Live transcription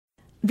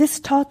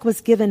This talk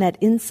was given at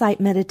Insight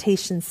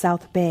Meditation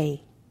South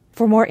Bay.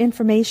 For more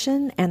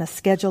information and a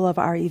schedule of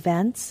our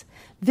events,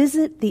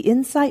 visit the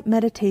Insight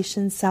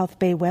Meditation South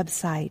Bay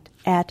website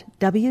at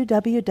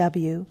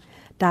www.imsb.org.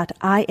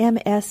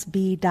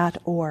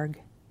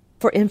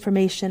 For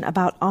information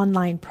about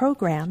online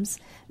programs,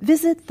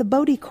 visit the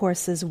Bodhi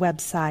Courses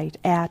website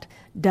at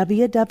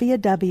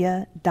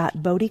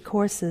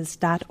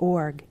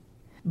www.bodhicourses.org.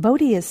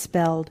 Bodhi is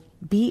spelled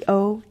Bodhi.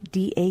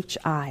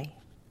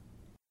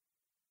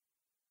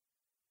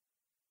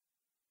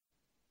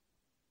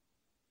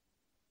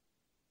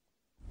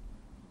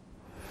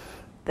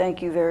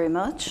 Thank you very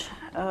much.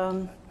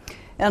 And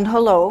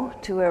hello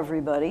to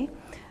everybody.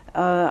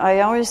 I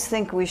always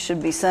think we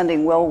should be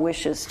sending well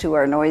wishes to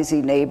our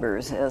noisy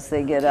neighbors as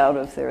they get out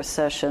of their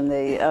session.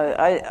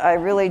 I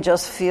really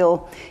just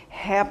feel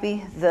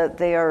happy that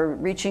they are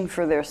reaching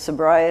for their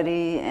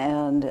sobriety,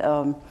 and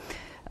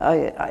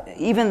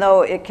even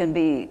though it can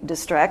be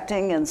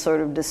distracting and sort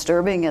of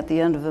disturbing at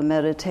the end of a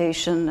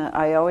meditation,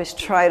 I always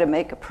try to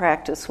make a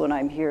practice when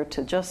I'm here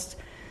to just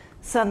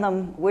send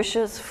them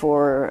wishes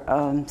for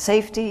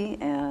safety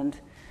and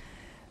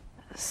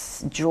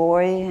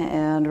joy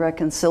and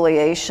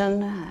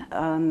reconciliation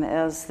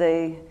as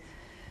they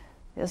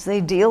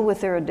deal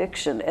with their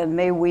addiction. And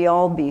may we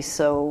all be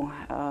so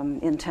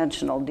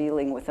intentional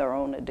dealing with our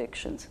own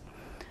addictions.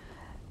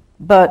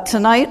 But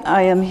tonight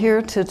I am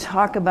here to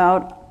talk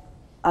about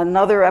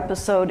another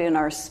episode in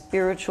our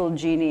spiritual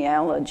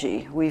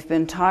genealogy. We've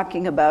been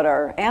talking about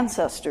our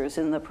ancestors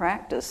in the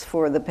practice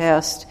for the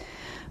past,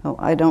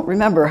 I don't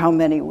remember how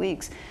many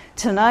weeks.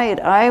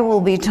 Tonight, I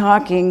will be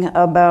talking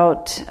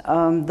about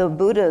the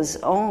Buddha's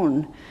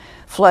own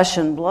flesh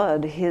and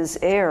blood, his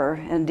heir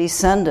and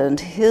descendant,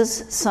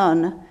 his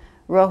son,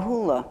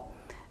 Rahula.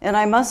 And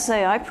I must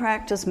say, I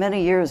practiced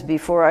many years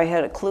before I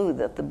had a clue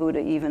that the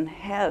Buddha even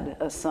had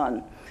a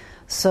son.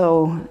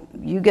 So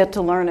you get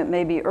to learn it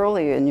maybe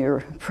earlier in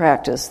your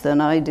practice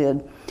than I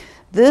did.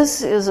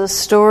 This is a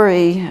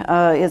story,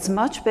 it's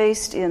much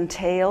based in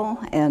tale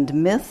and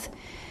myth.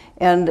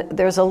 And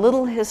there's a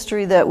little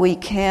history that we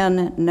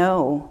can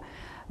know,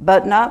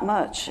 but not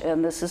much.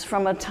 And this is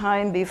from a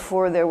time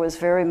before there was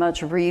very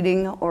much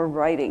reading or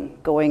writing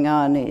going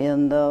on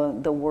in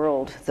the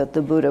world that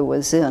the Buddha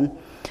was in.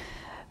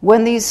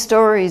 When these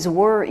stories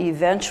were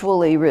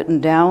eventually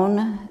written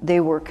down, they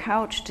were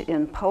couched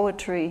in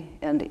poetry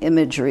and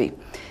imagery.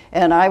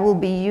 And I will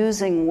be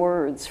using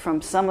words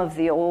from some of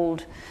the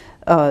old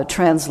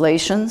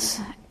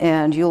translations,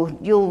 and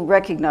you'll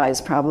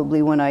recognize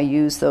probably when I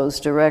use those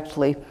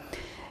directly.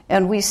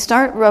 And we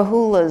start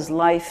Rahula's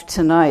life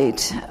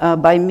tonight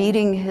by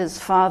meeting his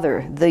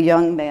father, the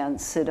young man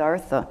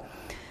Siddhartha,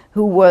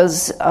 who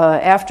was,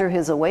 after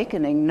his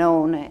awakening,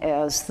 known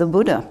as the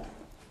Buddha.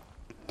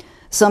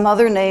 Some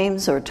other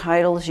names or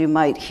titles you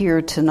might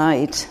hear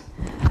tonight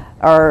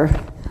are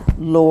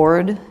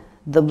Lord,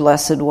 the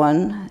Blessed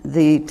One,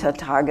 the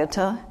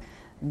Tathagata,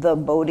 the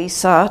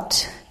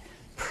Bodhisat,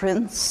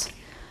 Prince,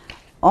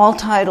 all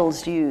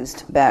titles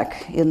used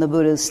back in the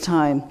Buddha's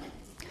time.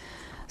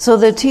 So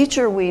the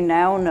teacher we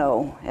now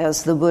know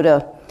as the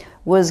Buddha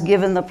was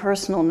given the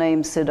personal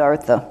name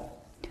Siddhartha.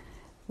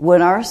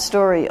 When our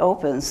story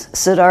opens,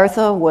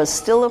 Siddhartha was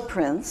still a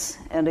prince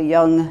and a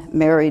young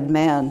married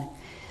man,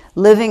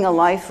 living a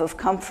life of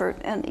comfort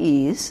and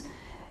ease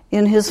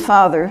in his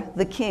father,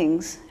 the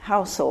king's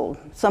household.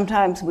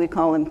 Sometimes we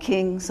call him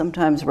king,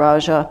 sometimes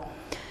Raja.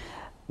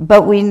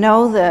 But we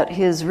know that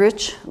his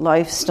rich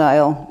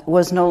lifestyle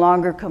was no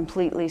longer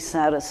completely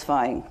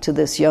satisfying to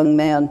this young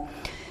man,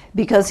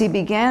 because he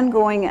began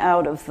going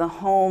out of the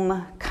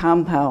home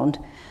compound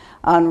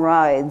on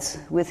rides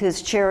with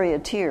his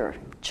charioteer,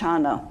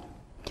 Chana.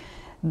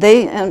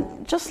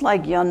 And just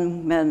like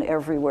young men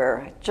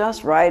everywhere,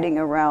 just riding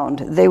around,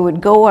 they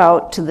would go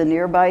out to the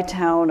nearby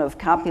town of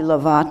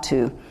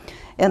Kapilavatu,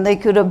 and they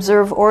could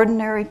observe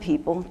ordinary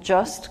people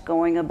just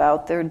going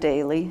about their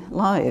daily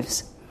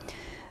lives.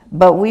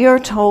 But we are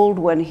told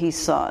when he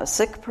saw a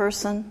sick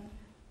person,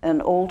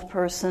 an old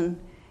person,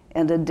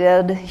 and a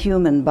dead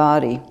human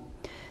body,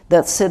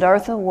 that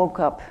Siddhartha woke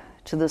up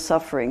to the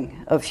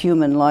suffering of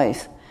human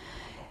life.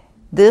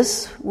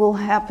 This will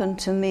happen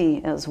to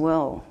me as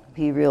well,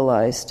 he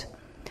realized.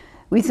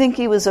 We think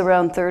he was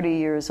around 30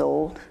 years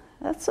old.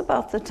 That's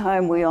about the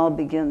time we all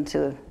begin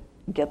to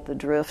get the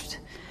drift.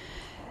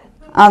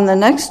 On the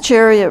next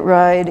chariot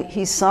ride,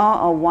 he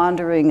saw a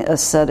wandering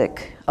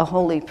ascetic, a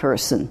holy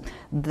person.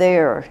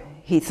 There,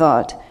 he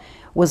thought,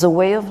 was a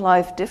way of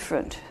life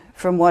different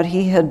from what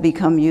he had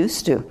become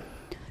used to.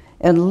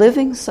 And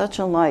living such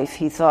a life,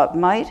 he thought,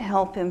 might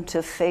help him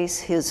to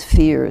face his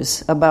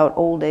fears about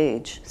old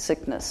age,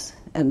 sickness,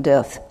 and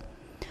death.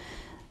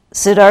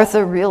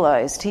 Siddhartha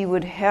realized he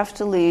would have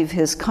to leave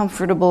his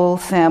comfortable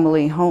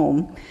family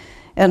home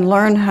and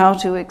learn how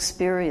to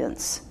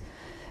experience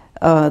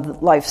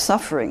life's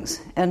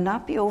sufferings and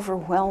not be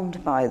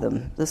overwhelmed by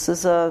them. This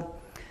is a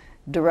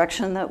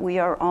direction that we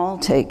are all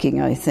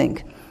taking, I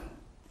think.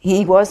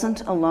 He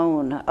wasn't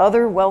alone.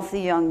 Other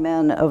wealthy young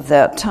men of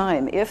that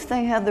time, if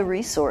they had the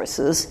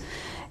resources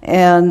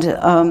and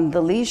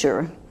the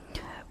leisure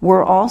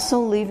were also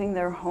leaving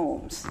their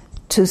homes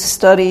to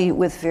study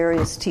with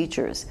various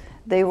teachers.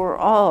 They were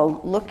all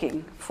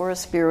looking for a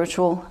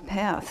spiritual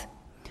path.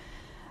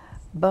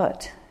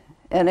 But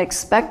an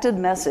expected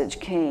message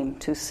came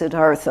to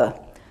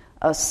Siddhartha.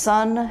 A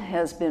son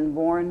has been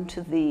born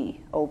to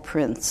thee, O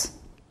prince.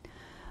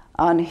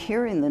 On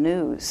hearing the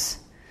news,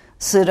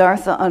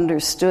 Siddhartha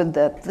understood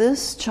that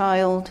this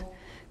child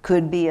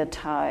could be a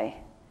tie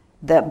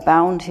that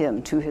bound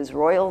him to his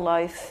royal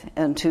life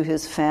and to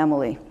his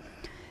family.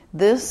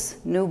 This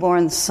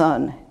newborn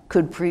son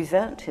could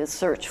prevent his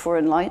search for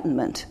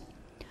enlightenment.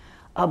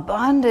 A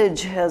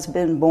bondage has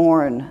been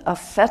born, a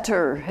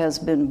fetter has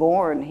been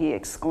born, he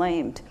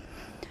exclaimed.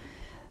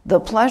 The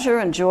pleasure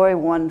and joy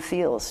one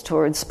feels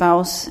toward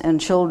spouse and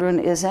children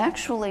is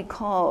actually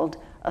called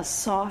a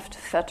soft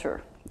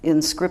fetter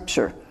in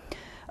Scripture,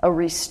 a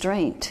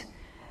restraint,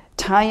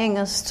 tying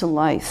us to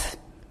life,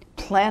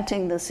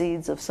 planting the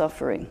seeds of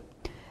suffering.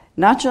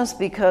 Not just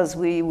because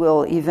we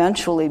will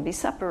eventually be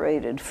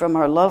separated from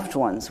our loved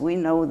ones, we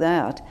know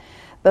that,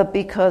 but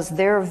because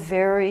their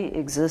very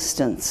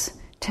existence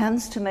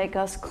tends to make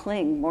us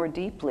cling more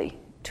deeply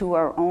to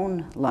our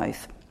own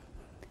life.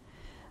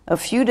 A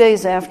few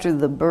days after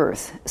the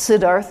birth,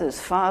 Siddhartha's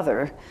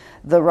father,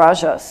 the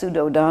Raja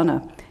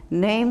Suddhodana,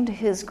 named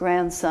his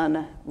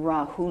grandson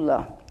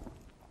Rahula.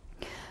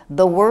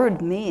 The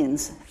word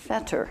means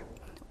fetter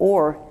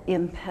or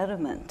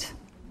impediment.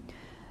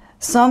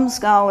 Some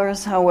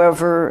scholars,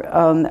 however,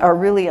 are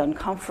really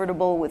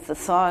uncomfortable with the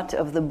thought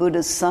of the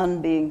Buddha's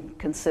son being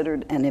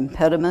considered an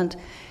impediment,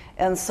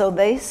 and so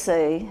they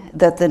say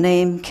that the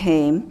name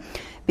came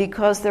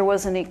because there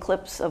was an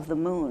eclipse of the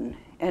moon,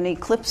 and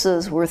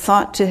eclipses were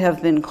thought to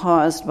have been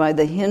caused by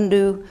the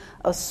Hindu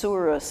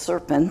Asura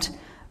serpent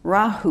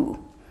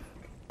Rahu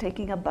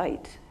taking a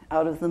bite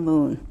out of the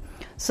moon.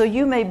 So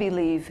you may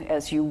believe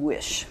as you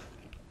wish.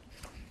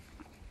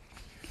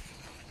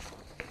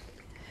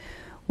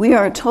 We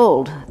are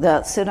told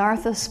that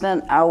Siddhartha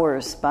spent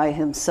hours by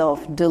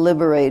himself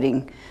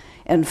deliberating,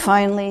 and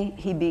finally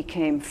he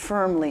became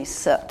firmly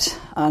set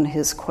on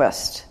his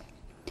quest.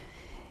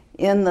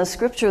 In the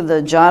scripture,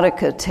 the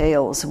Jataka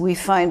tales, we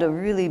find a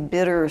really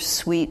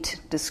bittersweet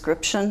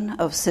description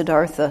of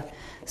Siddhartha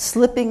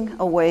slipping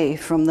away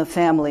from the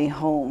family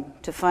home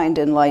to find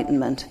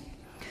enlightenment.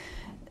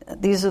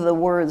 These are the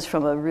words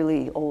from a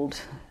really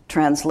old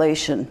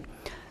translation.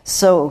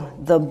 So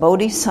the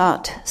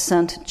Bodhisattva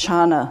sent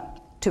Chana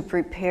to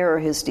prepare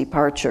his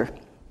departure.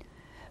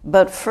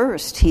 But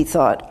first, he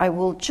thought, I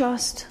will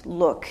just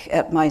look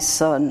at my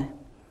son.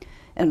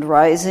 And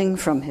rising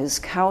from his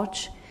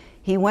couch,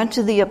 he went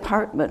to the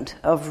apartment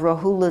of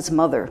Rahula's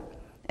mother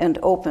and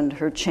opened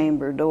her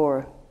chamber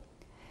door.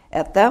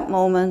 At that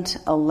moment,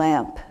 a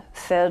lamp,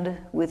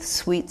 fed with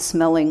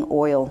sweet-smelling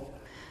oil,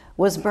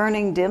 was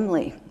burning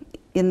dimly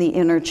in the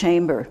inner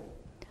chamber.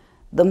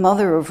 The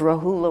mother of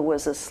Rahula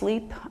was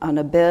asleep on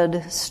a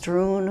bed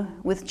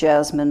strewn with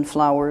jasmine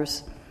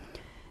flowers.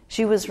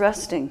 She was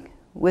resting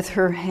with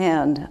her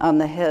hand on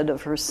the head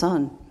of her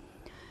son.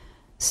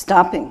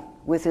 Stopping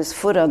with his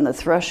foot on the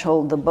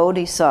threshold, the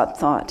Bodhisattva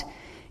thought,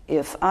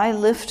 if I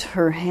lift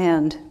her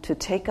hand to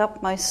take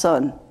up my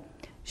son,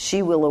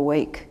 she will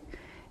awake,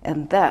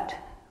 and that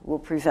will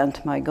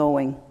prevent my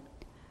going.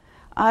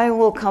 I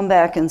will come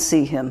back and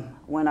see him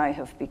when I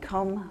have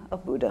become a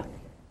Buddha.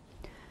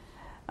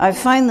 I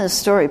find this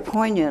story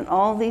poignant,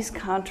 all these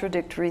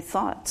contradictory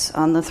thoughts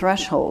on the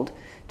threshold,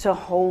 to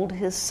hold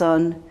his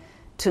son,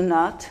 to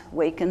not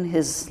waken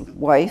his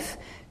wife,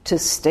 to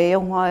stay a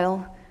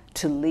while,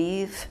 to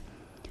leave.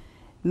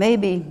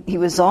 Maybe he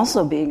was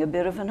also being a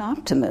bit of an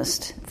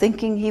optimist,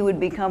 thinking he would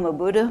become a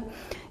Buddha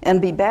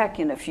and be back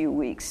in a few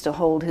weeks to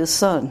hold his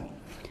son.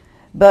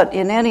 But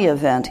in any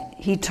event,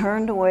 he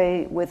turned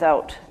away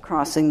without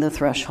crossing the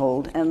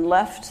threshold and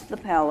left the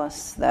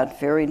palace that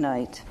very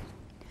night.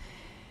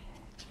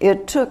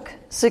 It took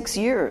 6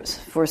 years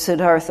for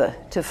Siddhartha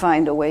to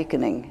find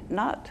awakening,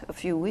 not a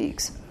few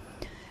weeks.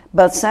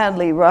 But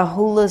sadly,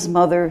 Rahula's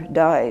mother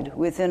died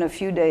within a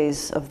few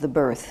days of the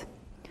birth.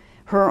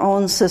 Her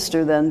own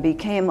sister then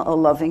became a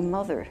loving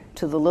mother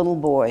to the little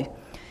boy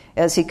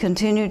as he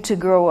continued to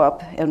grow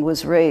up and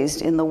was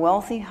raised in the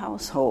wealthy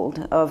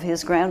household of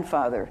his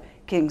grandfather,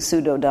 King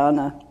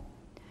Suddhodana.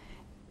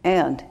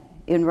 And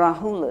in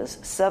Rahula's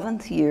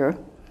 7th year,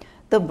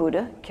 the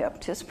Buddha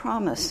kept his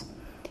promise.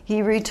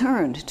 He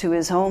returned to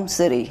his home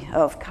city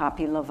of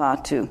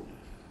Kapilavatthu.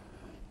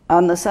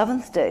 On the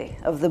 7th day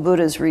of the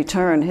Buddha's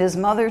return, his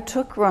mother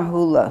took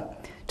Rahula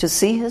to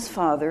see his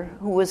father,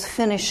 who was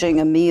finishing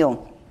a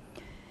meal.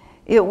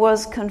 It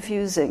was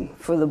confusing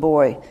for the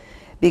boy,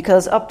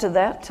 because up to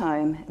that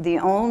time, the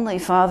only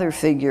father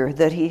figure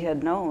that he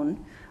had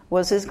known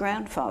was his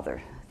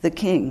grandfather, the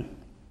king.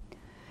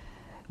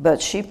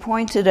 But she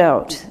pointed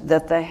out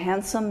that the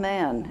handsome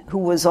man who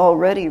was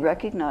already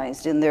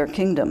recognized in their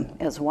kingdom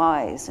as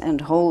wise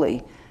and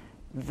holy,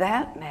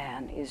 that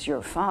man is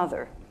your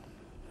father.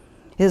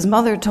 His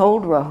mother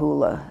told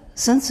Rahula,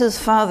 since his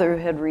father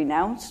had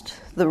renounced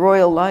the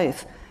royal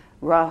life,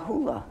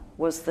 Rahula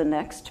was the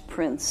next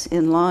prince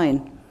in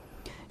line.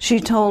 She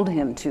told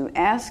him to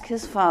ask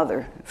his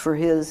father for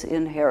his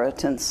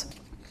inheritance.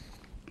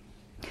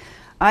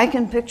 I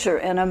can picture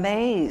an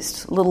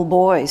amazed little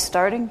boy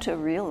starting to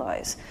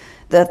realize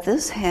that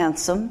this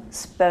handsome,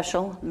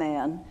 special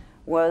man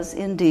was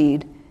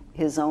indeed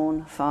his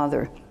own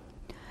father.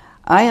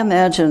 I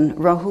imagine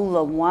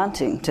Rahula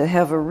wanting to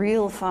have a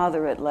real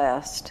father at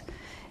last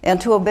and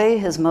to obey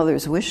his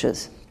mother's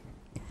wishes.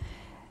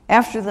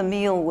 After the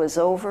meal was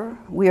over,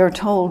 we are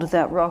told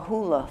that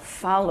Rahula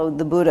followed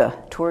the Buddha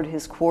toward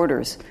his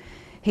quarters.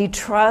 He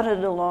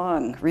trotted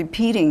along,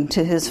 repeating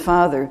to his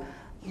father,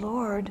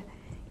 "Lord,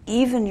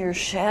 even your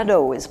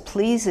shadow is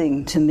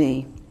pleasing to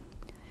me."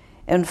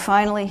 And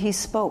finally he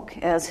spoke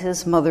as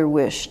his mother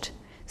wished,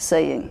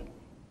 saying,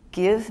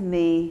 "Give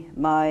me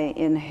my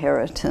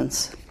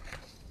inheritance."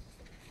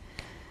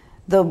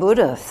 The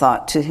Buddha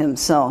thought to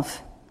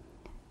himself,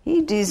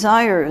 "He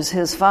desires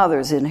his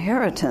father's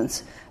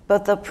inheritance,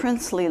 but the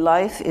princely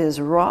life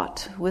is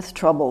wrought with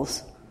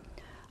troubles.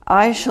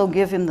 I shall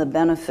give him the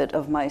benefit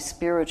of my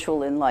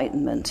spiritual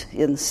enlightenment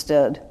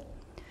instead."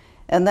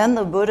 And then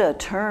the Buddha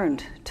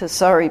turned to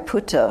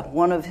Sariputta,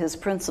 one of his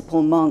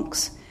principal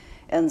monks,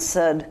 and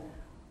said,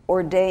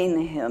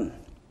 "Ordain him."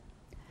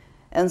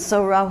 And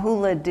so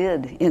Rahula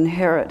did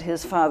inherit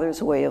his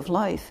father's way of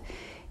life.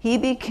 He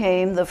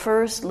became the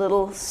first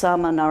little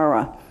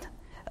Samanera,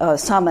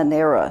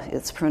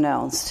 it's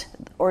pronounced,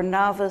 or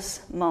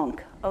novice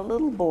monk, a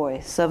little boy,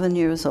 7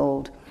 years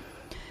old.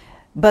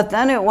 But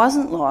then it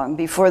wasn't long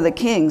before the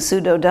king,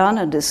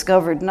 Suddhodana,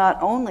 discovered not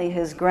only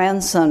his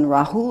grandson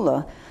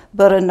Rahula,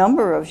 but a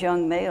number of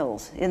young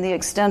males in the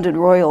extended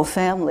royal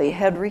family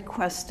had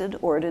requested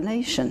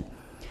ordination.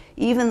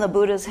 Even the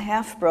Buddha's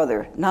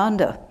half-brother,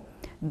 Nanda,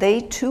 they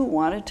too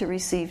wanted to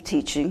receive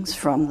teachings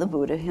from the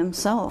Buddha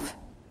himself.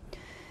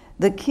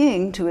 The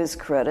king, to his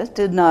credit,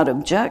 did not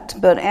object,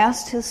 but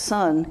asked his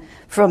son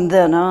from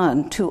then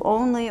on to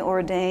only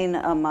ordain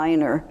a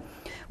minor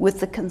with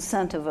the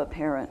consent of a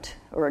parent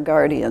or a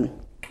guardian.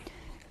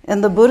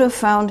 And the Buddha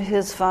found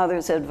his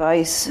father's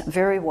advice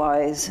very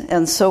wise,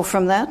 and so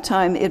from that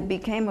time it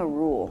became a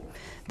rule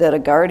that a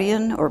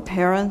guardian or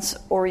parents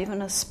or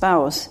even a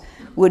spouse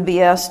would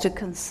be asked to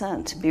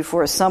consent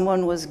before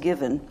someone was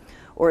given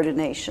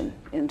ordination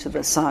into the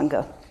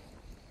Sangha.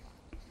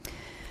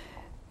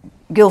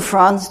 Gil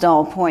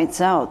Fronsdal points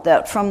out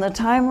that from the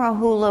time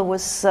Rahula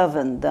was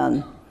 7,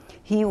 then,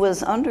 he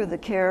was under the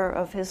care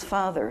of his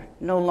father,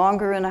 no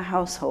longer in a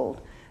household,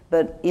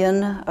 but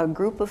in a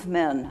group of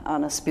men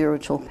on a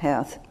spiritual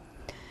path.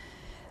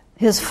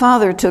 His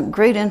father took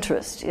great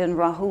interest in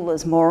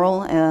Rahula's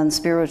moral and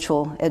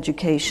spiritual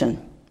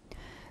education.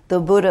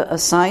 The Buddha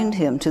assigned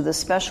him to the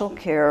special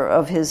care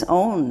of his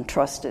own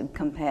trusted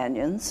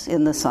companions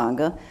in the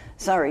Sangha,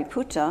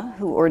 Sariputta,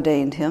 who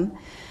ordained him,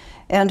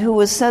 and who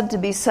was said to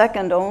be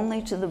second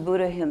only to the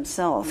Buddha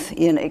himself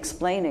in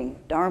explaining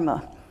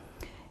Dharma.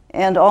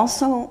 And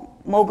also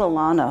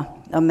Moggallana,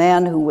 a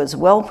man who was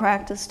well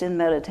practiced in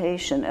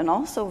meditation and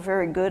also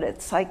very good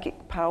at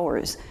psychic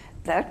powers.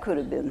 That could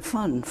have been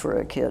fun for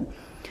a kid.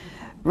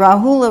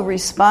 Rahula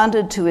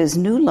responded to his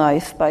new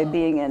life by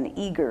being an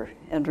eager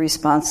and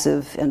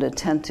responsive and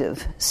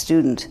attentive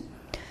student.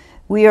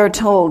 We are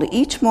told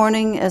each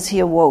morning as he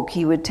awoke,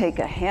 he would take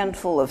a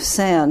handful of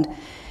sand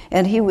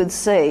and he would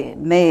say,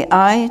 "May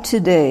I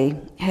today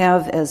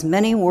have as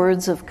many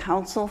words of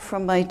counsel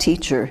from my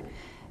teacher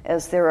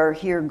as there are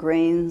here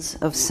grains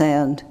of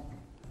sand."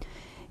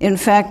 In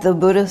fact, the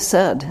Buddha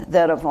said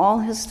that of all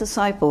his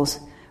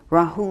disciples,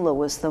 Rahula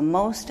was the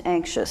most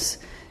anxious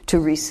to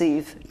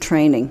receive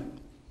training.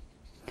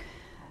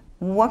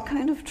 What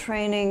kind of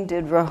training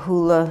did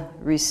Rahula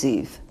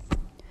receive?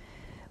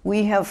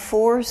 We have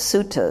 4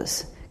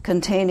 suttas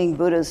containing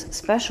Buddha's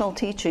special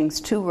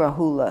teachings to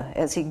Rahula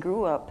as he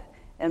grew up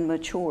and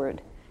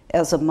matured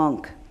as a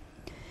monk.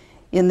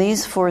 In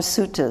these 4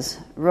 suttas,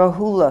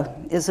 Rahula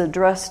is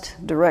addressed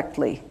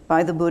directly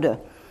by the Buddha,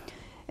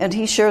 and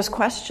he shares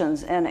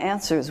questions and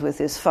answers with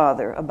his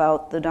father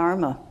about the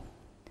Dharma.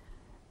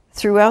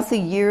 Throughout the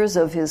years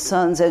of his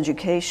son's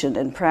education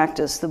and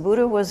practice, the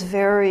Buddha was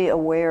very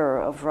aware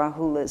of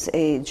Rahula's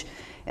age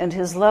and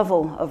his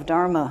level of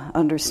Dharma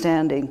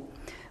understanding.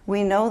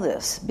 We know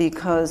this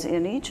because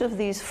in each of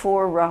these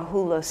 4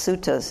 Rahula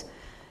suttas,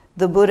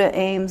 the Buddha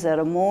aims at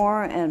a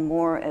more and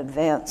more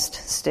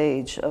advanced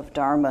stage of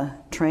Dharma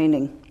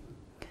training.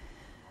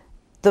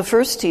 The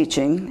first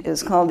teaching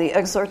is called the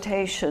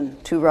Exhortation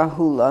to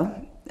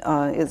Rahula.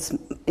 It's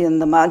in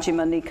the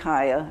Majjhima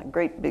Nikaya, a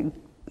great big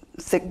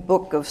thick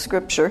book of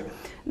scripture.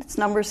 It's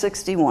number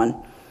 61.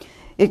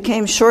 It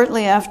came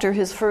shortly after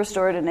his first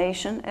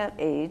ordination at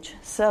age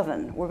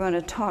 7. We're going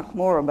to talk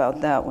more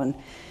about that one.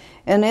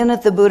 And in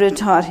it, the Buddha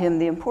taught him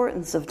the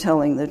importance of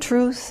telling the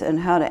truth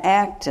and how to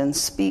act and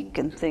speak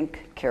and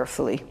think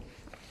carefully.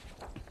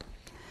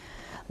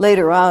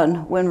 Later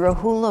on, when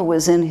Rahula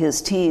was in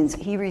his teens,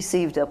 he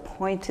received a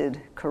pointed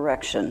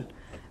correction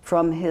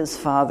from his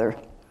father.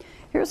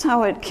 Here's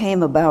how it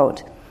came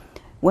about.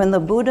 When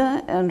the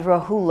Buddha and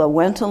Rahula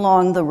went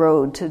along the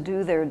road to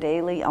do their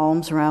daily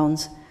alms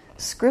rounds,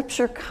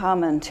 scripture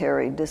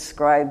commentary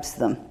describes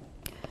them.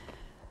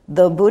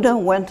 The Buddha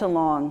went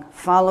along,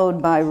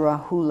 followed by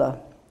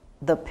Rahula.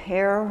 The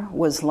pair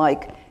was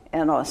like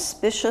an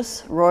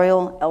auspicious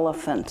royal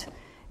elephant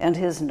and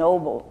his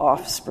noble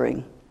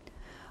offspring,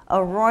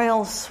 a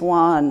royal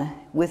swan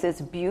with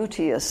its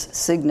beauteous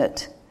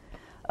signet,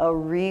 a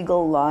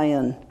regal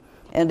lion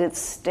and its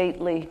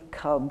stately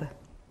cub.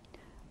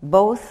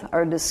 Both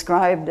are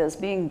described as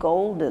being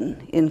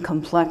golden in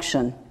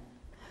complexion.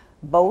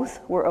 Both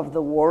were of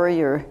the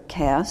warrior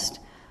caste.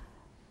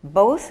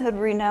 Both had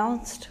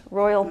renounced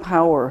royal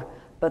power,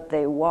 but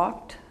they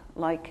walked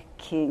like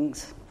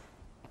kings.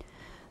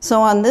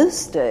 So on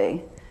this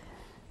day,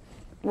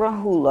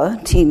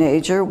 Rahula,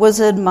 teenager,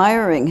 was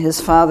admiring his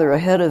father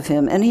ahead of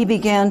him, and he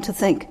began to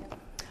think,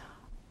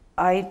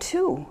 I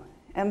too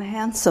am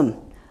handsome,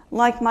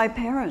 like my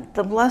parent,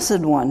 the Blessed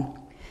One.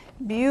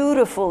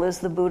 Beautiful is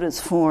the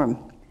Buddha's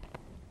form,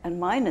 and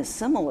mine is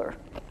similar.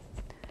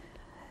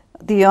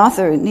 The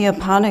author,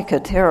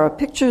 Nyapanika Thera,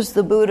 pictures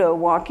the Buddha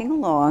walking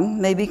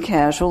along, maybe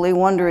casually,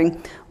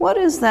 wondering, what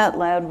is that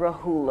lad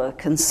Rahula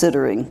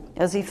considering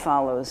as he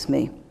follows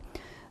me?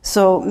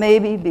 So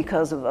maybe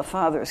because of a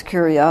father's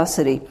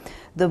curiosity,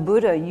 the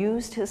Buddha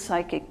used his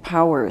psychic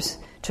powers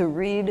to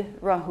read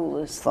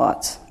Rahula's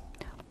thoughts.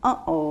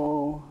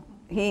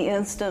 He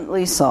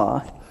instantly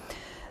saw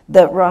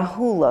that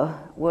Rahula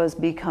was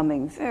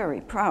becoming very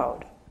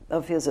proud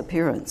of his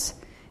appearance,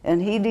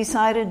 and he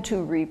decided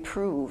to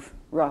reprove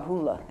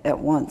Rahula at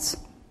once.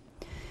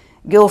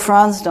 Gil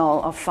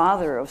Fronsdal, a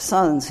father of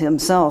sons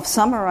himself,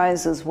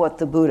 summarizes what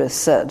the Buddha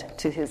said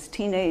to his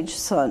teenage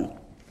son.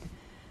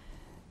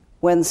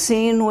 When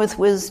seen with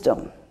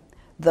wisdom,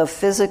 the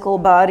physical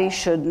body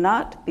should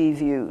not be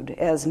viewed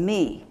as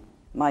me,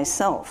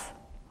 myself,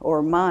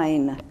 or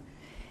mine.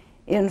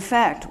 In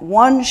fact,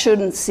 one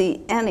shouldn't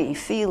see any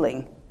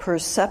feeling,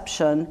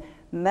 perception,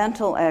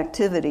 mental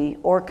activity,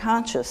 or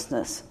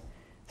consciousness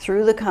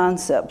through the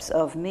concepts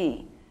of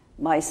me,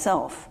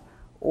 myself,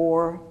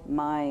 or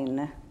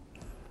mine.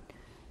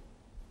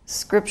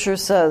 Scripture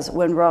says,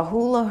 when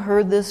Rahula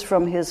heard this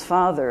from his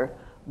father,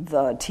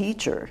 the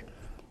teacher,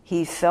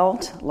 he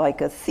felt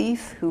like a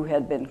thief who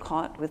had been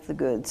caught with the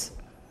goods.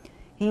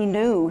 He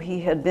knew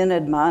he had been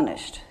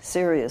admonished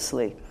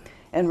seriously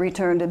and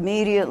returned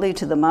immediately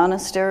to the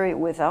monastery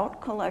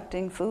without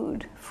collecting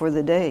food for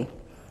the day.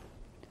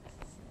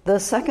 The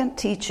second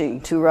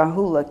teaching to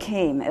Rahula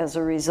came as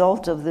a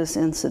result of this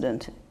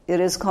incident.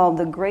 It is called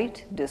the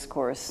Great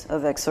Discourse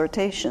of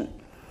Exhortation.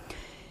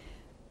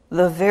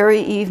 The very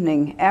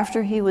evening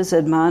after he was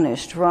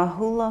admonished,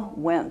 Rahula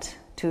went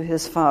to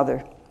his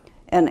father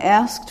and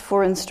asked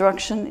for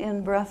instruction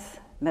in breath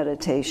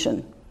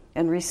meditation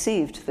and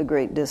received the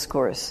Great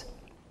Discourse.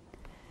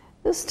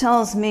 This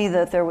tells me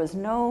that there was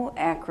no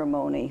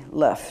acrimony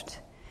left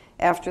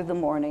after the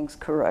morning's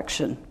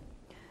correction.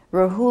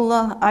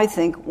 Rahula, I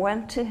think,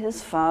 went to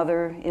his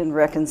father in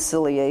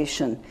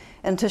reconciliation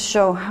and to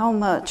show how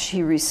much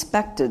he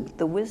respected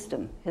the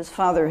wisdom his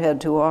father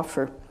had to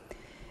offer.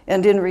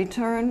 And in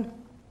return,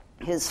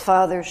 his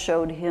father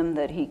showed him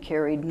that he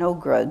carried no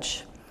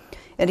grudge.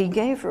 And he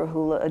gave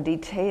Rahula a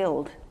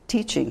detailed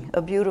teaching,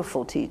 a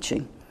beautiful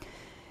teaching.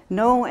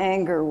 No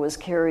anger was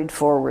carried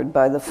forward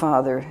by the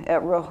father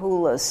at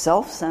Rahula's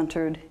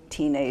self-centered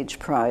teenage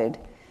pride,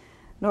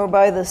 nor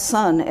by the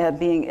son at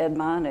being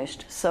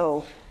admonished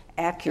so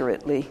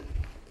accurately.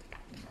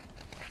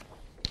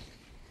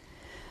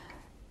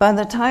 By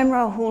the time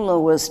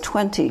Rahula was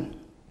 20,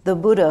 the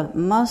Buddha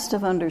must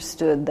have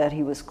understood that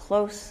he was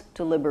close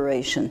to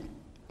liberation.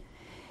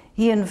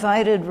 He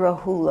invited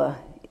Rahula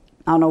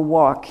on a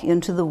walk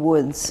into the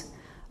woods,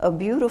 a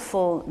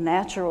beautiful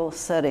natural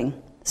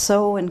setting,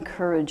 so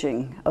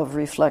encouraging of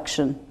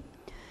reflection.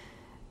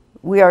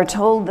 We are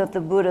told that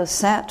the Buddha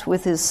sat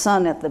with his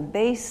son at the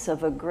base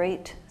of a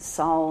great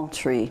sal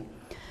tree.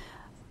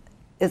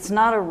 It's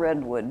not a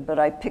redwood, but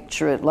I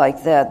picture it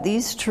like that.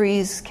 These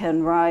trees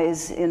can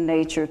rise in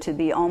nature to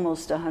be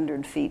almost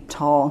 100 feet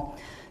tall.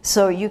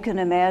 So you can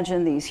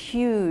imagine these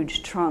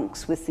huge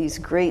trunks with these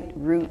great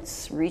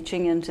roots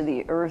reaching into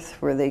the earth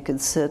where they could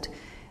sit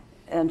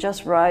and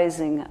just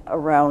rising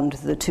around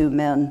the two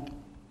men.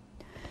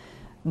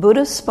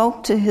 Buddha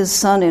spoke to his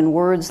son in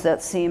words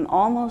that seem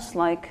almost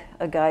like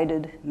a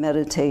guided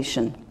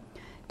meditation,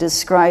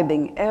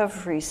 describing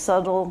every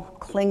subtle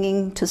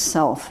clinging to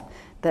self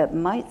that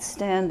might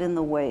stand in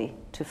the way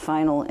to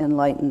final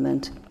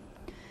enlightenment.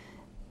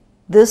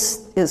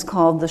 This is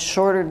called the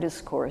shorter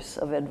discourse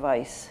of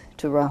advice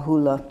to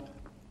Rahula.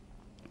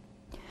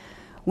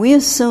 We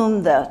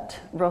assume that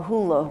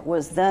Rahula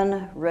was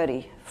then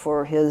ready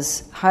for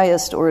his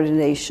highest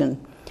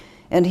ordination,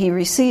 and he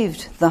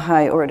received the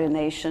high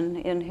ordination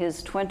in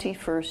his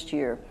 21st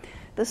year.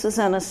 This is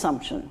an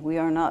assumption. We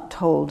are not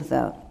told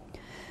that.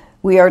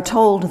 We are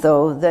told,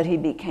 though, that he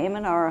became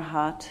an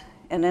arahat,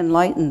 an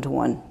enlightened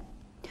one.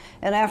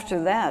 And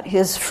after that,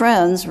 his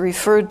friends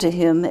referred to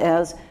him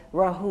as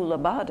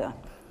Rahula Bada,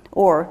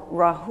 or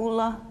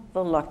Rahula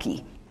the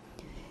Lucky.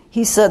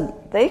 He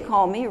said, they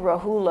call me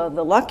Rahula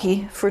the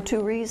Lucky for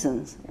two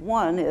reasons.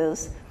 One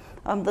is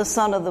I'm the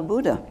son of the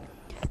Buddha,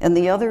 and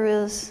the other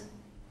is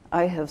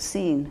I have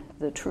seen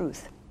the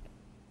truth.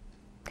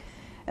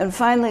 And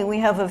finally, we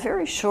have a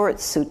very short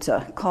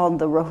sutta called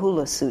the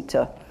Rahula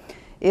Sutta.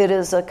 It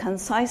is a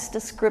concise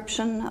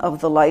description of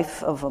the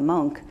life of a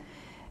monk.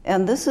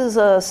 And this is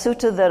a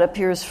sutta that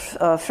appears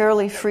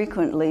fairly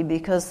frequently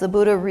because the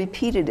Buddha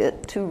repeated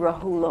it to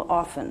Rahula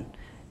often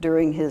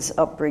during his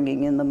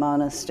upbringing in the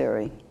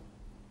monastery.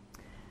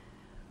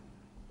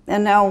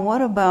 And now,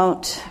 what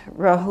about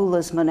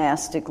Rahula's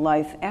monastic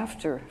life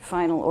after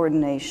final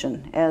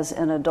ordination as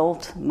an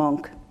adult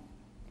monk?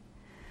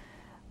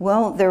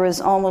 Well, there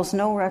is almost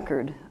no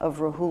record of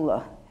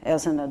Rahula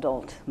as an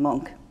adult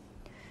monk.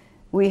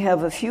 We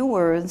have a few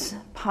words,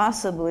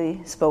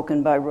 possibly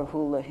spoken by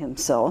Rahula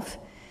himself,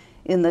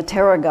 in the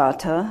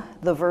Therigatha,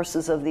 the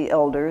verses of the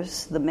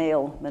elders, the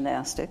male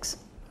monastics,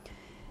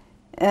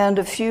 and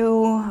a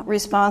few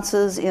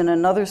responses in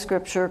another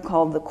scripture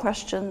called the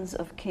Questions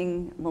of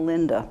King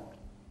Milinda.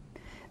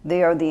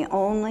 They are the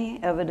only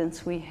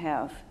evidence we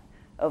have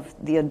of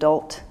the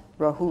adult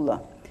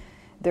Rahula.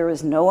 There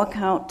is no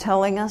account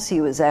telling us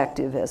he was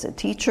active as a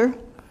teacher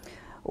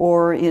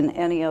or in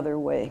any other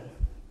way.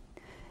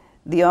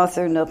 The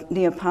author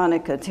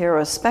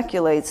Neopanikatera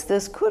speculates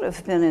this could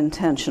have been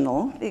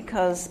intentional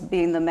because,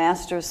 being the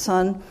master's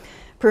son,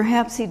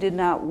 perhaps he did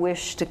not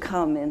wish to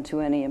come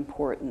into any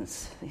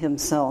importance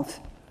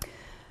himself.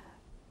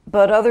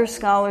 But other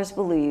scholars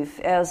believe,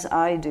 as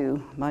I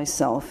do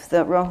myself,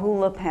 that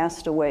Rahula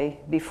passed away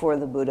before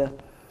the Buddha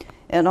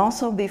and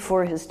also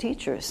before his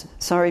teachers,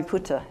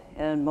 Sariputta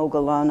and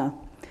Moggallana,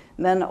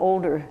 men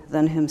older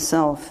than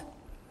himself.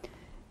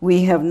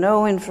 We have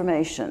no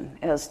information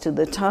as to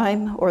the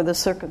time or the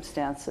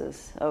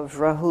circumstances of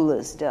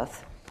Rahula's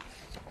death.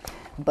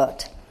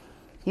 But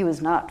he was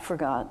not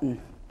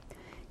forgotten.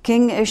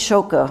 King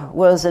Ashoka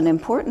was an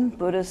important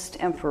Buddhist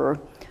emperor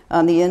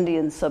on the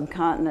Indian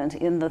subcontinent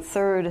in the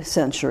 3rd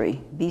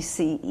century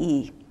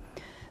BCE,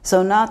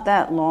 so not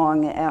that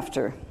long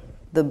after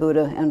the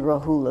Buddha and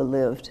Rahula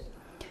lived.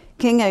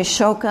 King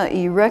Ashoka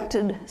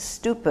erected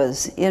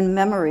stupas in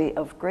memory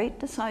of great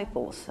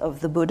disciples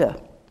of the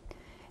Buddha.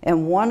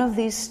 And one of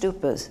these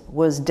stupas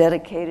was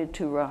dedicated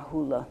to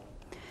Rahula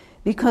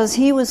because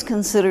he was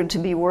considered to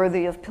be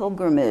worthy of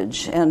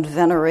pilgrimage and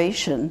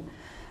veneration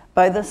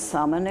by the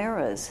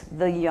samaneras,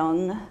 the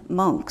young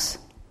monks.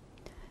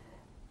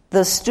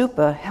 The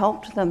stupa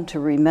helped them to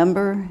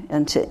remember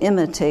and to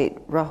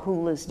imitate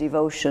Rahula's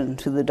devotion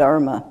to the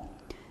Dharma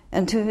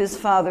and to his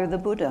father, the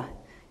Buddha,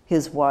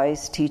 his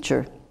wise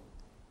teacher.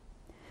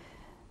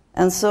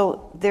 And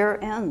so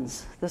there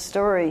ends the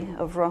story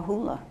of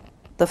Rahula,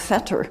 the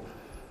fetter,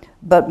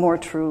 but more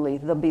truly,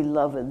 the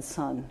beloved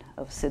son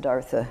of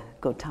Siddhartha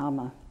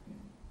Gautama.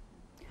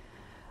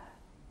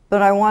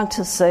 But I want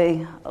to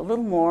say a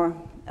little more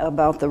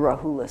about the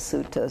Rahula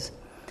Suttas.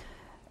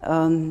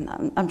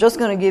 I'm just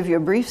going to give you a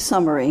brief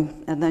summary,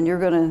 and then you're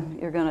going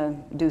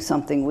to do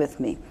something with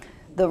me.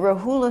 The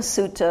Rahula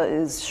Sutta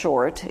is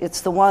short.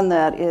 It's the one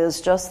that is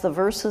just the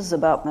verses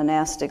about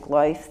monastic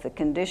life, the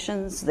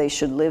conditions they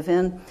should live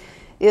in.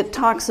 It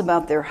talks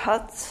about their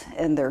huts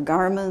and their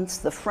garments,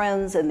 the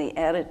friends and the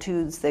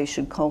attitudes they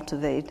should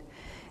cultivate.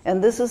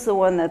 And this is the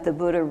one that the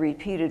Buddha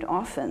repeated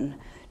often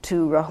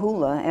to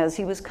Rahula as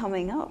he was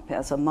coming up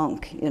as a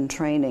monk in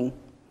training.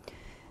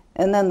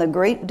 And then the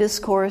great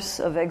discourse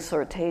of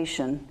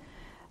exhortation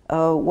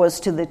was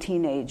to the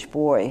teenage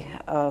boy,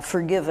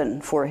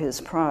 forgiven for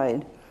his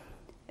pride.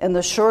 And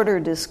the shorter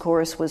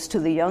discourse was to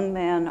the young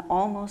man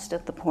almost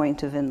at the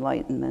point of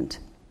enlightenment.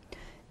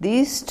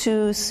 These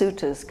two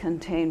suttas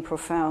contain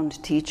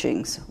profound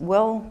teachings,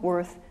 well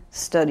worth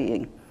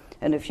studying.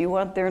 And if you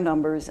want their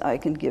numbers, I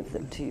can give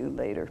them to you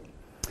later.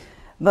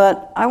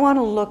 But I want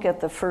to look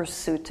at the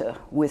first sutta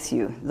with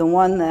you, the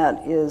one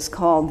that is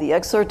called the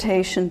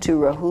Exhortation to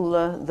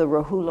Rahula, the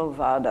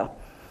Rahulavada.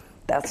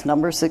 That's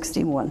number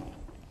 61.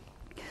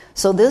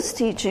 So this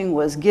teaching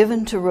was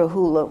given to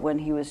Rahula when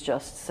he was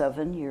just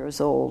 7 years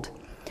old.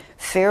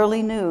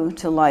 Fairly new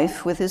to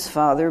life with his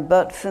father,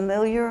 but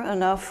familiar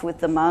enough with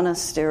the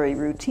monastery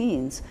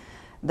routines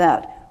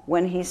that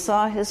when he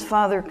saw his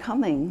father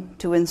coming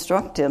to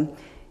instruct him,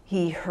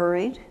 he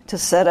hurried to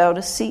set out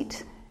a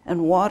seat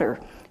and water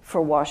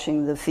for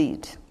washing the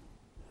feet.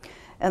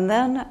 And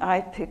then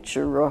I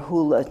picture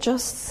Rahula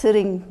just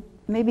sitting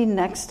maybe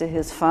next to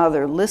his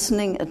father,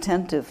 listening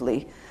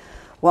attentively,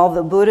 while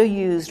the Buddha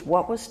used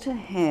what was to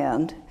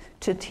hand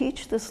to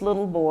teach this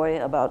little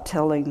boy about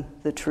telling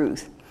the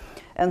truth.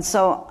 And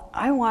so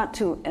I want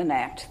to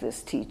enact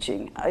this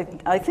teaching.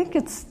 I think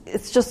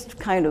it's just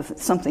kind of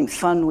something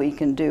fun we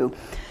can do.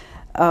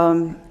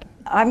 I'm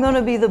going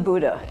to be the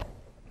Buddha,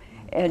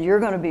 and you're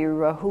going to be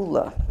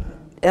Rahula.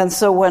 And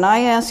so when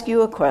I ask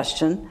you a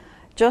question,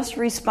 just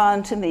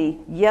respond to me,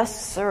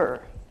 yes, sir.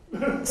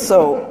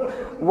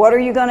 So what are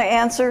you going to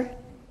answer?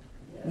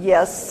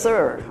 Yes,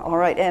 sir. All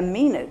right, and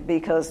mean it,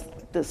 because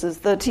this is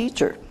the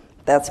teacher.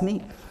 That's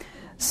me.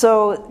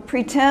 So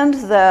pretend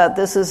that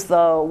this is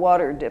the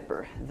water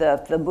dipper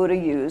that the Buddha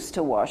used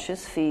to wash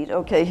his feet.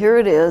 Okay, here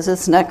it is.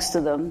 It's next to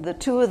them. The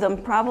two of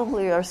them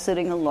probably are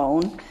sitting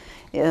alone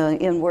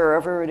in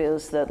wherever it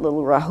is that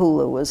little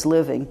Rahula was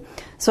living.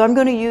 So I'm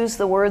going to use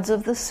the words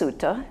of the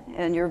sutta,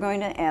 and you're going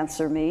to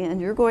answer me, and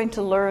you're going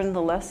to learn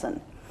the lesson.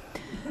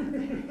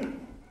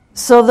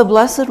 So the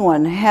Blessed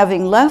One,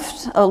 having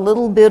left a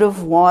little bit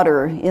of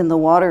water in the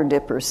water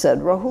dipper, said,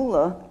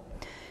 Rahula,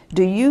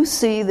 do you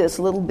see this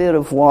little bit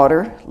of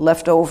water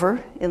left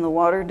over in the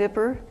water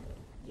dipper?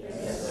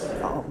 Yes,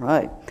 sir. All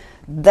right.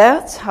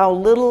 That's how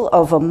little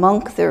of a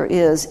monk there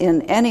is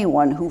in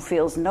anyone who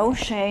feels no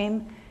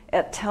shame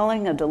at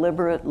telling a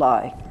deliberate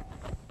lie.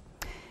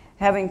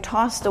 Having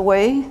tossed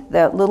away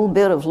that little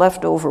bit of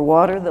leftover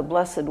water, the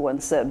Blessed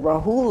One said,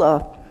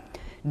 Rahula,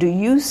 do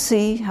you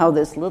see how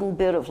this little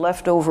bit of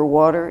leftover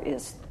water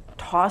is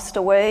tossed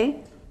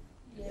away?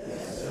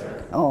 Yes,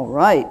 sir. All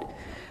right.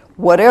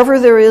 Whatever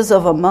there is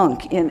of a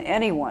monk in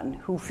anyone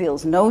who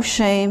feels no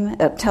shame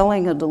at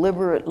telling a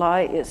deliberate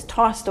lie is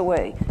tossed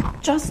away,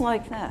 just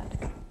like that.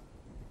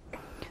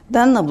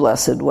 Then the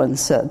Blessed One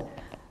said,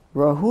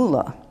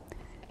 Rahula,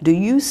 do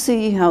you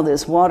see how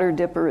this water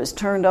dipper is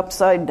turned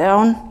upside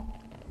down?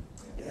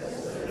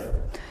 Yes, sir.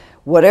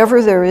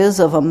 Whatever there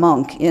is of a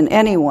monk in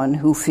anyone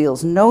who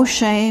feels no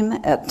shame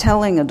at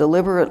telling a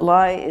deliberate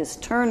lie is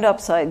turned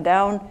upside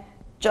down,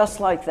 just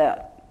like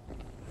that.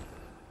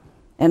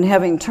 And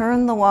having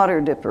turned the water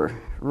dipper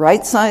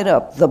right side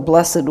up, the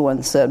Blessed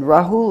One said,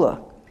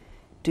 Rahula,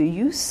 do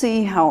you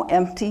see how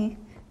empty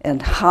and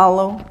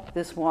hollow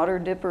this water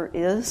dipper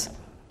is?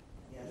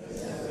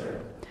 Yes,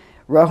 sir.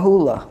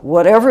 Rahula,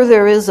 whatever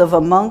there is of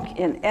a monk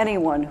in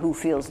anyone who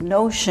feels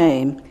no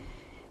shame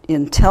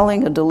in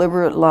telling a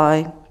deliberate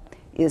lie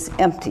is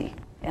empty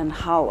and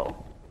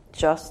hollow,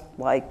 just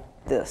like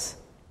this.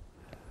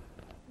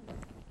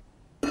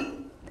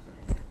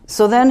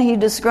 So then he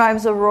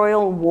describes a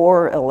royal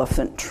war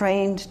elephant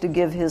trained to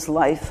give his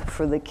life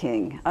for the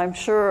king. I'm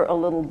sure a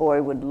little boy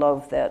would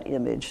love that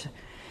image.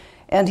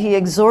 And he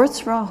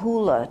exhorts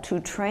Rahula to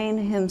train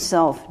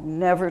himself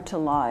never to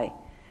lie,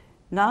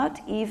 not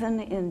even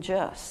in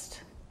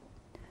jest.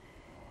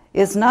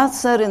 It's not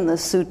said in the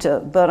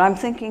sutta, but I'm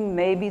thinking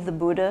maybe the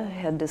Buddha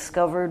had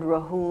discovered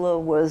Rahula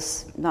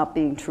was not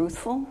being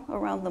truthful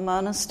around the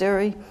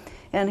monastery,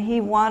 and he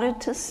wanted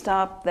to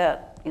stop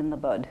that in the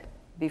bud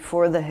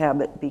before the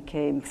habit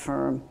became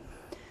firm.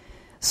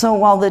 So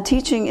while the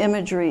teaching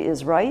imagery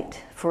is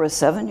right for a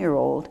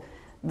 7-year-old,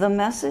 the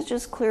message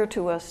is clear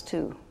to us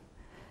too.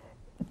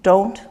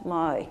 Don't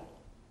lie,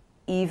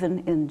 even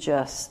in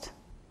jest.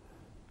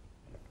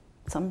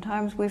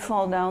 Sometimes we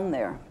fall down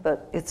there,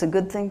 but it's a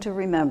good thing to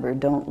remember.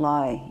 Don't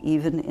lie,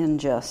 even in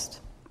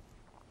jest.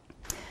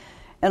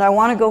 And I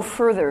want to go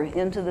further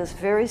into this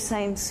very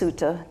same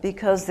sutta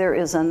because there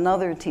is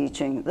another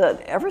teaching that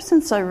ever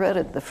since I read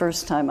it the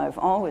first time I've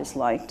always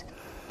liked.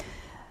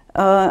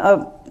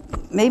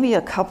 Maybe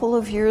a couple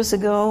of years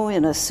ago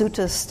in a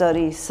sutta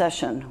study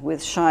session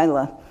with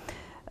Shaila,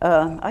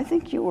 I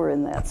think you were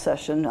in that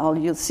session.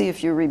 You'll see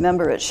if you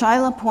remember it.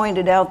 Shaila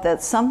pointed out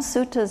that some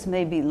suttas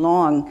may be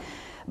long,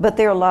 but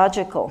they're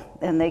logical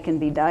and they can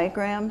be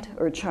diagrammed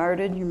or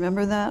charted. You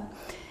remember that?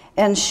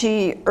 And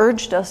she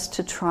urged us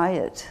to try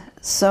it.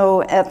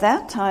 So at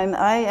that time,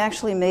 I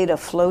actually made a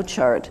flow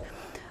chart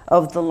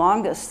of the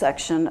longest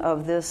section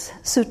of this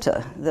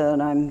sutta that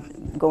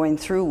I'm going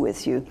through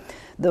with you,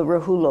 the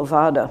Rahula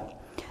Vada.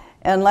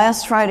 And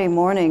last Friday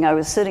morning, I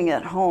was sitting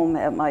at home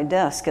at my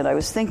desk, and I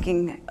was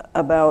thinking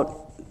about,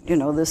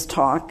 this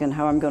talk and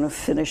how I'm going to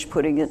finish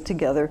putting it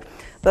together.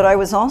 But I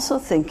was also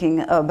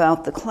thinking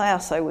about the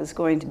class I was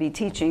going to be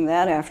teaching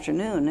that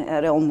afternoon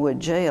at Elmwood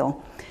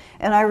Jail.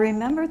 And I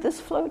remembered this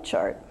flow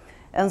chart.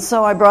 And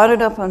so I brought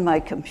it up on my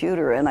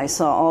computer, and I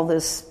saw all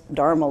this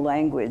Dharma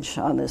language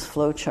on this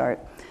flow chart.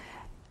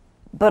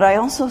 But I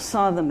also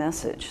saw the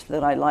message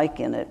that I like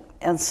in it.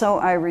 And so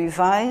I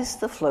revised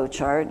the flow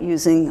chart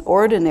using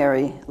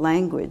ordinary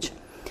language.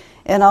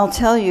 And I'll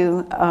tell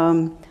you,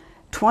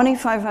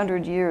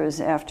 2,500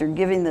 years after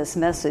giving this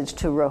message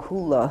to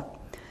Rahula,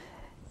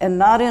 and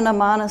not in a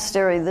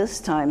monastery this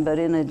time, but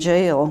in a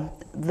jail,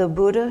 the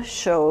Buddha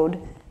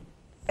showed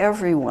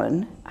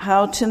everyone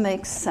how to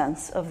make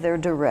sense of their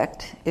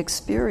direct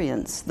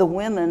experience. The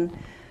women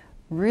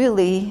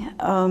really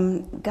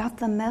got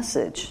the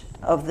message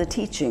of the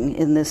teaching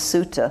in this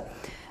sutta.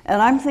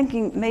 And I'm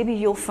thinking maybe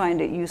you'll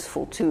find it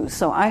useful too.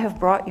 So I have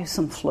brought you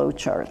some flow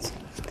charts.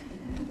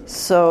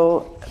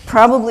 So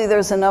probably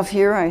there's enough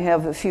here. I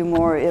have a few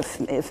more.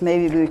 If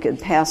maybe we could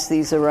pass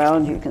these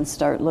around, you can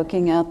start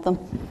looking at them.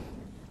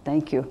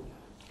 Thank you.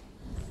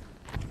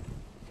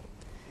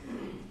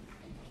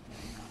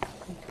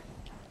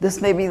 This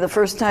may be the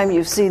first time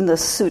you've seen the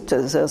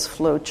suttas as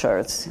flow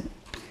charts.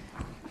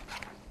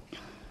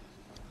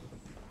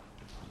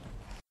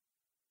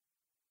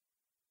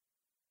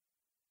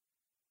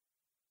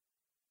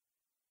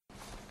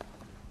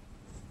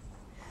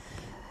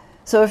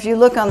 So if you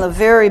look on the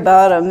very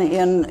bottom,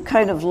 in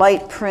kind of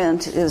light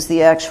print, is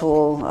the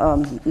actual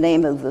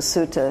name of the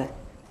sutta.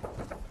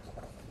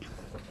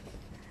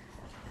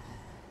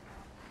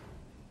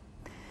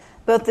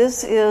 But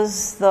this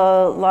is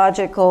the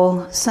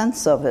logical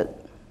sense of it.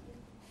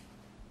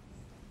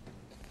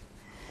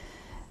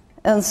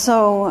 And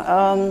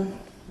so,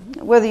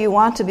 whether you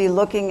want to be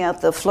looking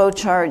at the flow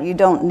chart, you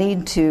don't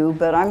need to,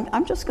 but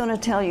I'm just going to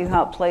tell you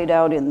how it played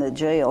out in the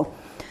jail.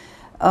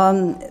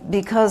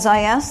 Because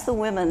I asked the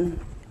women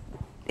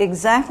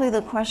exactly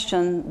the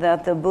question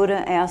that the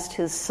Buddha asked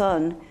his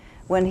son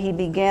when he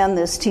began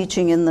this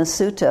teaching in the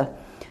sutta.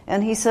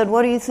 And he said,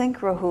 "What do you think,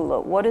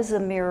 Rahula? What is a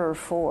mirror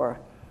for?"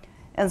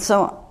 And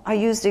so I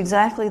used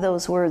exactly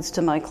those words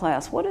to my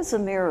class. What is a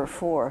mirror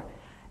for?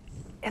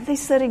 And they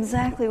said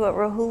exactly what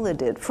Rahula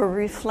did, for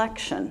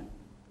reflection.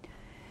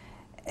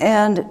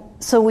 And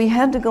so we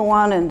had to go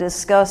on and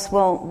discuss,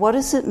 well, what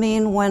does it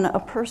mean when a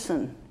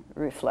person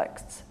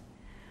reflects?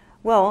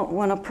 Well,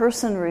 when a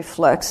person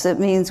reflects, it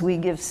means we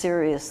give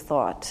serious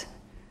thought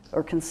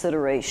or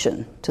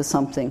consideration to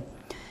something.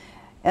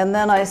 And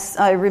then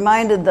I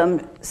reminded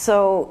them,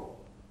 so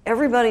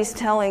everybody's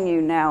telling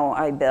you now,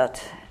 I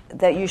bet,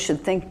 that you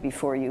should think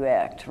before you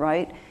act,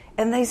 right?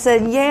 And they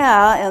said,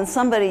 yeah, and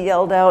somebody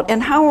yelled out,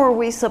 and how are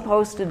we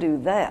supposed to do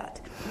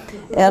that?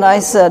 And I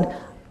said,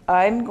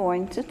 I'm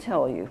going to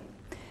tell you.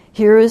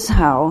 Here is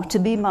how to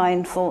be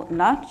mindful,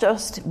 not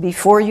just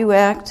before you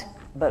act,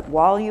 but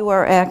while you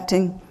are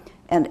acting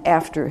and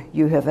after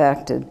you have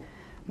acted,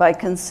 by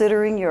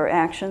considering your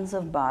actions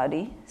of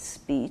body,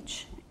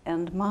 speech,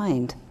 and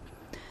mind.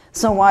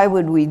 So why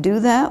would we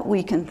do that?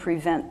 We can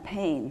prevent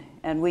pain,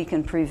 and we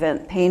can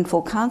prevent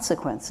painful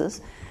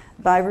consequences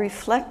by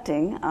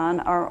reflecting on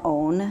our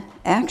own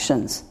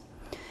actions.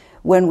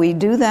 When we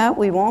do that,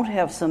 we won't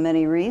have so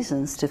many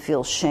reasons to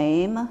feel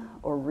shame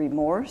or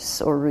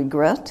remorse or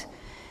regret,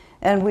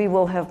 and we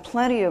will have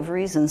plenty of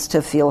reasons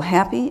to feel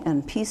happy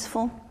and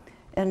peaceful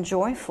and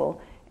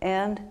joyful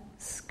and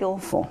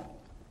skillful.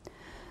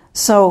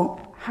 So,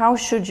 how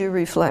should you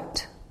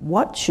reflect?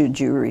 What should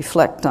you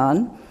reflect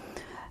on?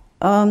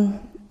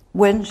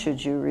 When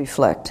should you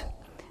reflect?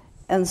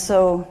 And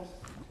so,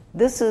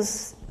 this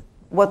is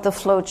what the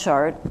flow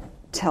chart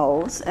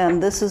tells,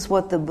 and this is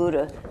what the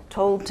Buddha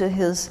told to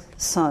his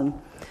son.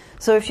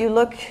 So if you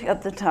look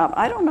at the top,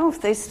 I don't know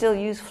if they still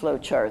use flow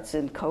charts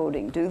in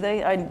coding, do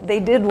they? They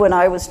did when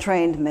I was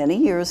trained many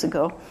years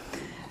ago.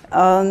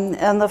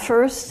 And the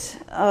first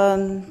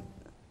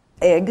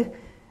egg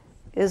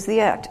is the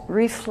act,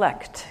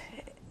 reflect.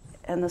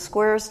 And the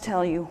squares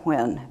tell you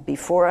when,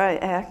 before I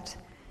act,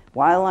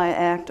 while I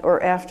act,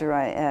 or after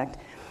I act.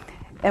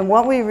 And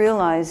what we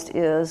realized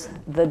is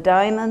the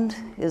diamond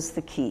is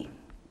the key.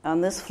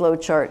 On this flow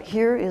chart,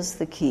 here is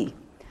the key.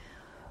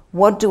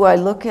 What do I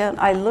look at?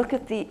 I look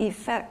at the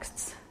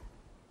effects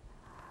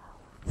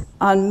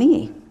on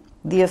me,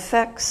 the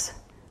effects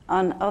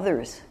on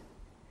others,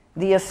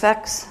 the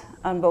effects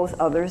on both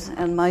others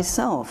and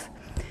myself.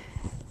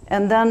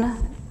 And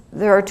then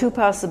there are two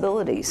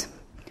possibilities.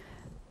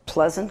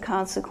 Pleasant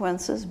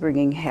consequences,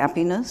 bringing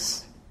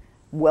happiness,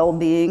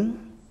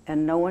 well-being,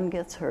 and no one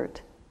gets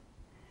hurt.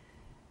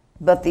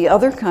 But the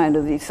other kind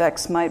of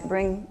effects might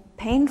bring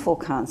painful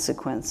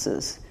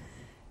consequences.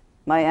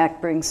 My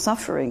act brings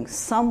suffering.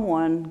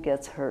 Someone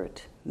gets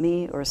hurt,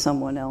 me or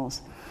someone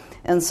else.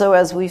 And so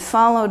as we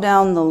follow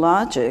down the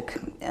logic,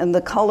 and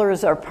the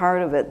colors are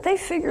part of it, they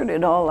figured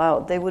it all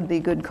out. They would be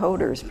good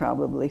coders,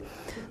 probably.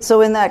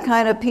 So in that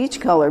kind of peach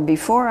color,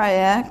 before I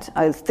act,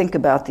 I think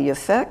about the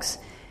effects.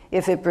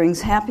 If it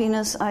brings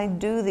happiness, I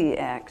do the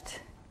act.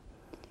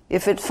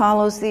 If it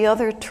follows the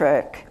other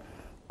track,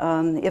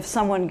 if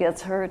someone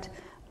gets hurt,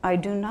 I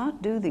do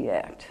not do the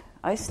act.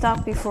 I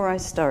stop before I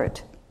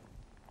start.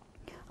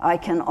 I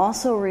can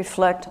also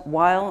reflect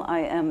while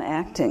I am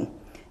acting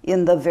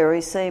in the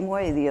very same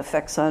way, the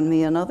effects on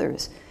me and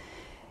others.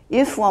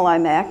 If while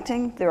I'm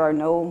acting there are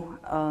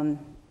no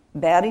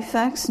bad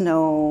effects,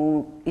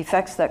 no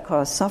effects that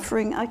cause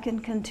suffering, I can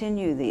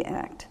continue the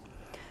act.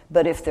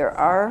 But if there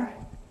are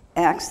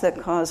acts that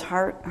cause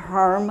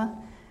harm,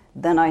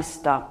 then I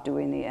stop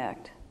doing the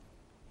act.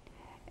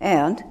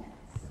 And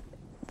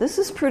this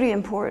is pretty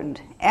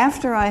important.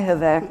 After I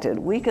have acted,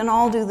 we can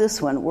all do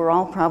this one. We're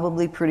all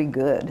probably pretty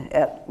good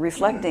at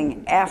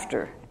reflecting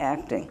after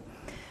acting.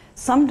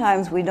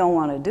 Sometimes we don't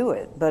want to do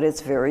it, but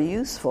it's very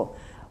useful.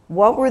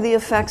 What were the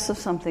effects of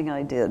something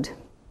I did?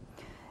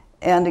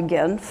 And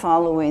again,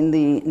 following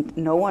the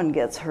no one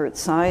gets hurt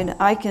side,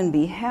 I can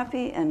be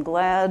happy and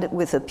glad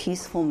with a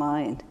peaceful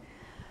mind.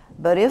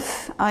 But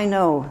if I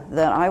know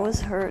that I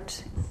was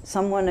hurt,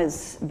 someone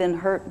has been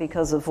hurt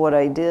because of what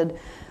I did,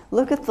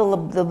 look at the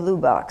blue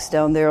box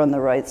down there on the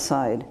right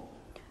side.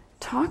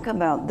 Talk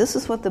about, this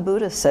is what the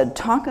Buddha said,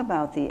 talk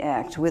about the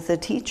act with a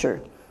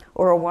teacher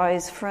or a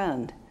wise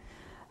friend.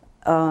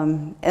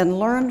 And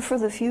learn for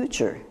the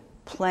future.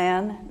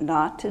 Plan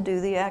not to do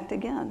the act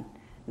again,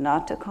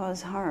 not to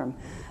cause harm.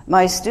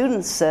 My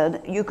students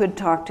said you could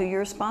talk to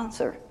your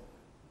sponsor.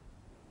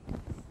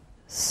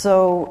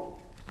 So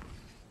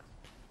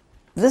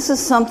this is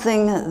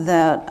something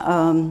that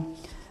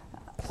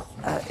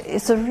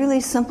it's a really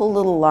simple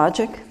little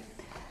logic,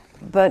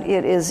 but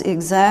it is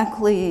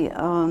exactly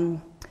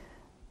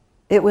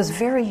it was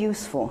very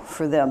useful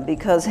for them,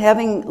 because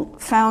having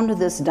found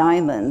this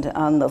diamond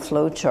on the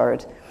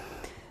flowchart,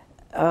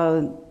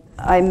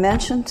 I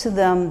mentioned to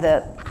them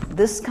that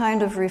this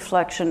kind of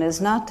reflection is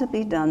not to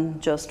be done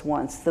just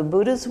once. The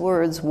Buddha's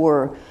words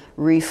were,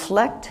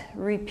 reflect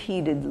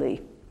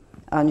repeatedly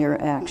on your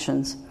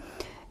actions.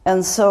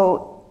 And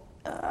so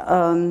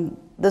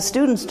the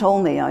students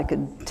told me I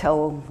could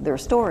tell their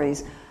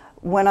stories.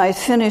 When I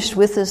finished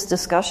with this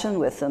discussion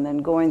with them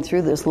and going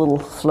through this little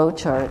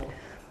flowchart,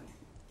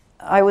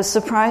 I was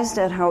surprised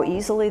at how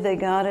easily they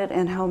got it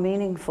and how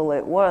meaningful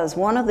it was.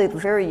 One of the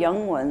very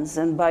young ones,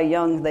 and by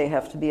young they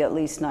have to be at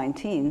least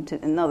 19,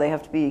 they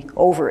have to be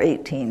over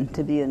 18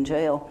 to be in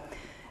jail.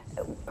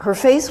 Her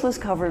face was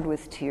covered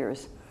with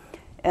tears.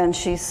 And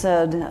she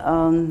said,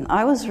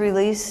 I was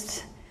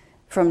released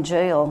from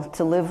jail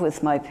to live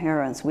with my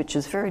parents, which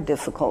is very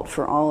difficult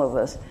for all of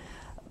us,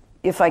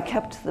 if I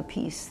kept the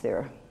peace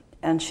there.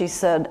 And she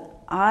said,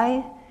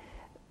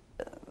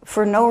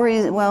 for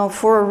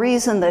a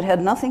reason that had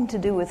nothing to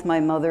do with my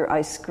mother,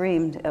 I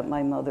screamed at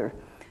my mother,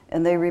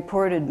 and they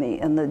reported me,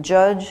 and the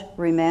judge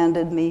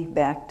remanded me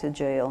back to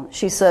jail.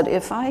 She said,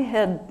 if I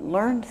had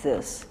learned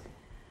this,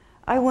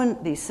 I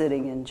wouldn't be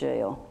sitting in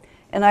jail,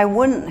 and I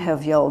wouldn't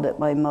have yelled at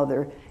my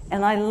mother,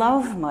 and I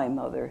love my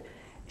mother.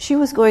 She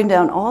was going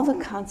down all the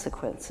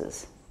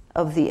consequences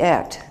of the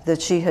act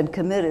that she had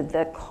committed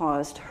that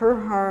caused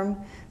her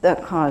harm,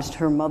 that caused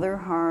her mother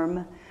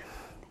harm,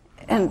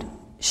 and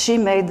she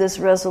made this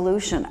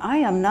resolution, I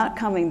am not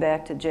coming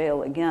back to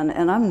jail again,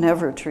 and I'm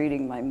never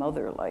treating my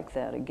mother like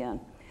that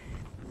again.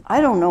 I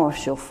don't know if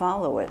she'll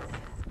follow it,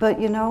 but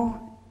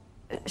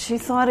she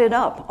thought it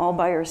up all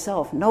by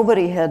herself.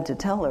 Nobody had to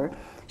tell her.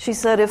 She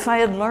said, if I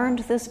had learned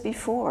this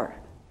before,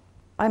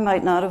 I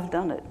might not have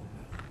done it.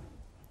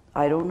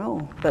 I don't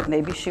know, but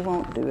maybe she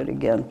won't do it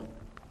again.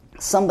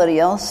 Somebody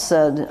else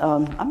said,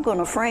 I'm going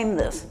to frame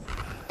this.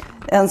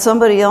 And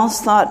somebody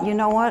else thought, you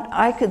know what,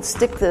 I could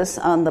stick this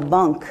on the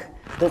bunk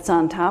that's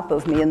on top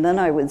of me, and then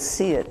I would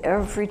see it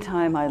every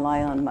time I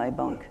lie on my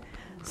bunk.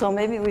 So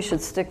maybe we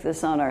should stick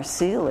this on our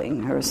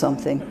ceiling or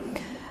something.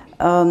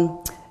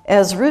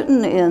 As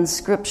written in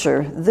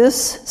Scripture,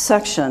 this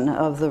section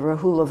of the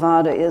Rahula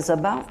Vada is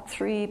about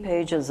 3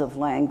 pages of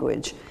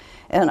language.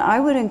 And I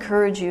would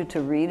encourage you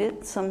to read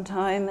it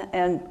sometime,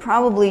 and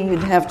probably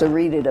you'd have to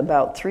read it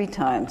about 3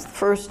 times.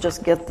 First,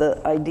 just get the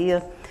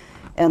idea,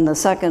 and the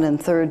second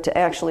and third to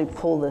actually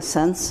pull the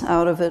sense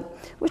out of it,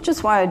 which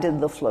is why I did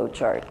the flow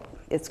chart.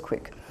 It's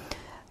quick.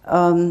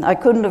 I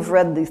couldn't have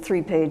read the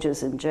 3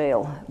 pages in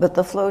jail, but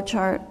the flow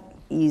chart,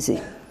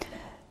 easy.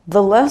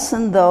 The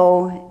lesson,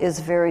 though, is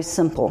very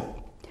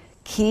simple.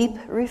 Keep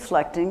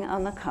reflecting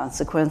on the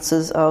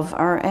consequences of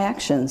our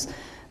actions.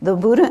 The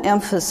Buddha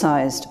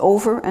emphasized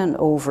over and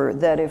over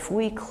that if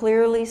we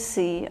clearly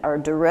see our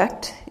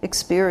direct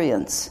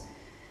experience,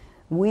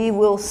 we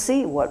will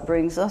see what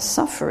brings us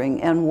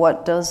suffering and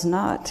what does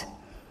not.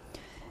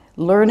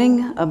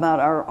 Learning about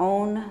our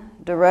own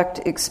direct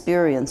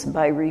experience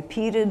by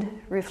repeated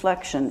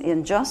reflection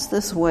in just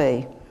this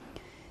way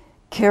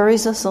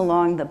carries us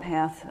along the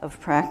path of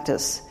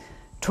practice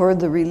toward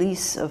the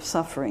release of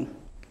suffering.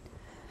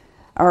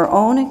 Our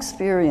own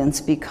experience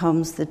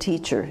becomes the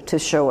teacher to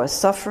show us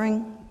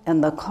suffering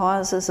and the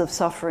causes of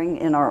suffering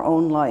in our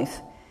own life,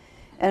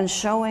 and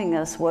showing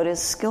us what is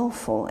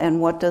skillful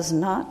and what does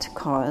not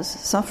cause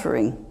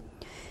suffering.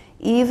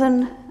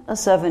 Even a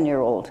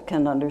 7-year-old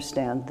can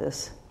understand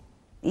this.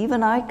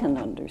 Even I can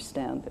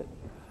understand it.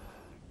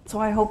 So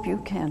I hope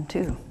you can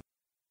too.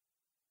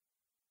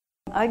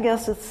 I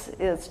guess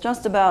it's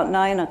just about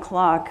 9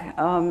 o'clock.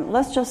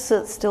 Let's just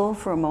sit still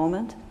for a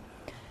moment.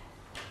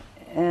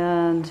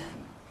 And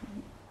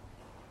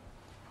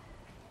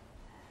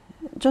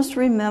just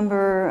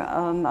remember,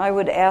 I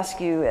would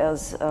ask you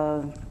as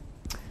a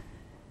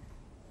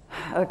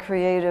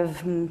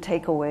creative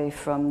takeaway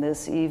from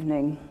this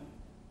evening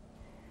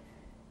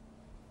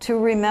to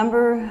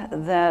remember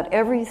that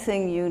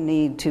everything you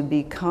need to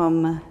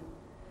become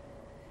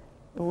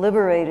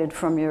liberated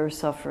from your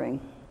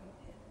suffering,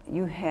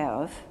 you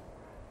have.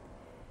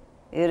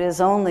 It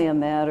is only a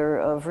matter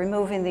of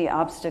removing the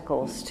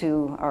obstacles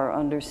to our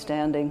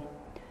understanding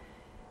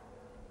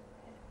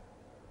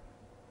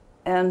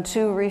and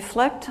to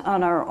reflect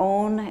on our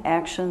own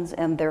actions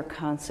and their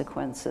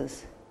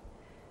consequences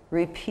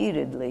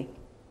repeatedly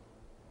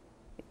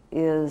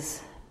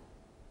is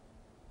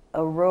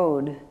a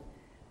road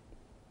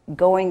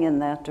going in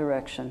that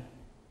direction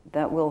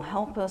that will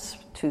help us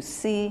to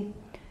see,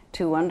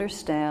 to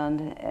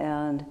understand,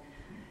 and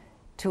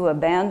to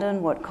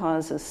abandon what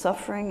causes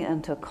suffering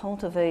and to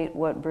cultivate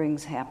what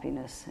brings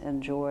happiness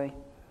and joy.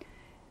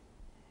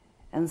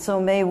 And so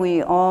may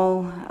we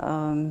all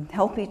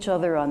help each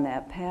other on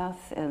that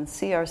path and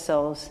see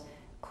ourselves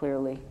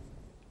clearly.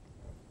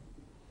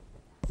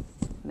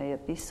 May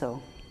it be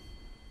so.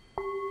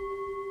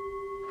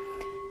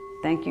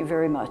 Thank you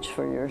very much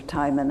for your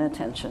time and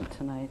attention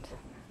tonight.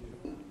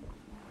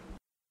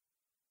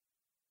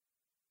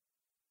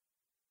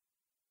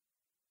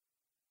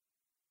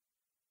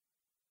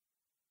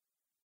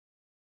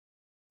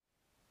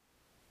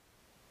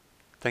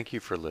 Thank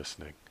you for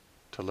listening.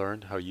 To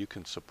learn how you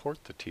can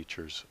support the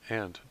teachers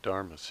and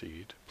Dharma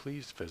Seed,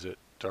 please visit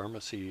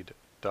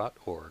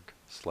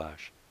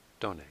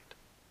dharmaseed.org/donate.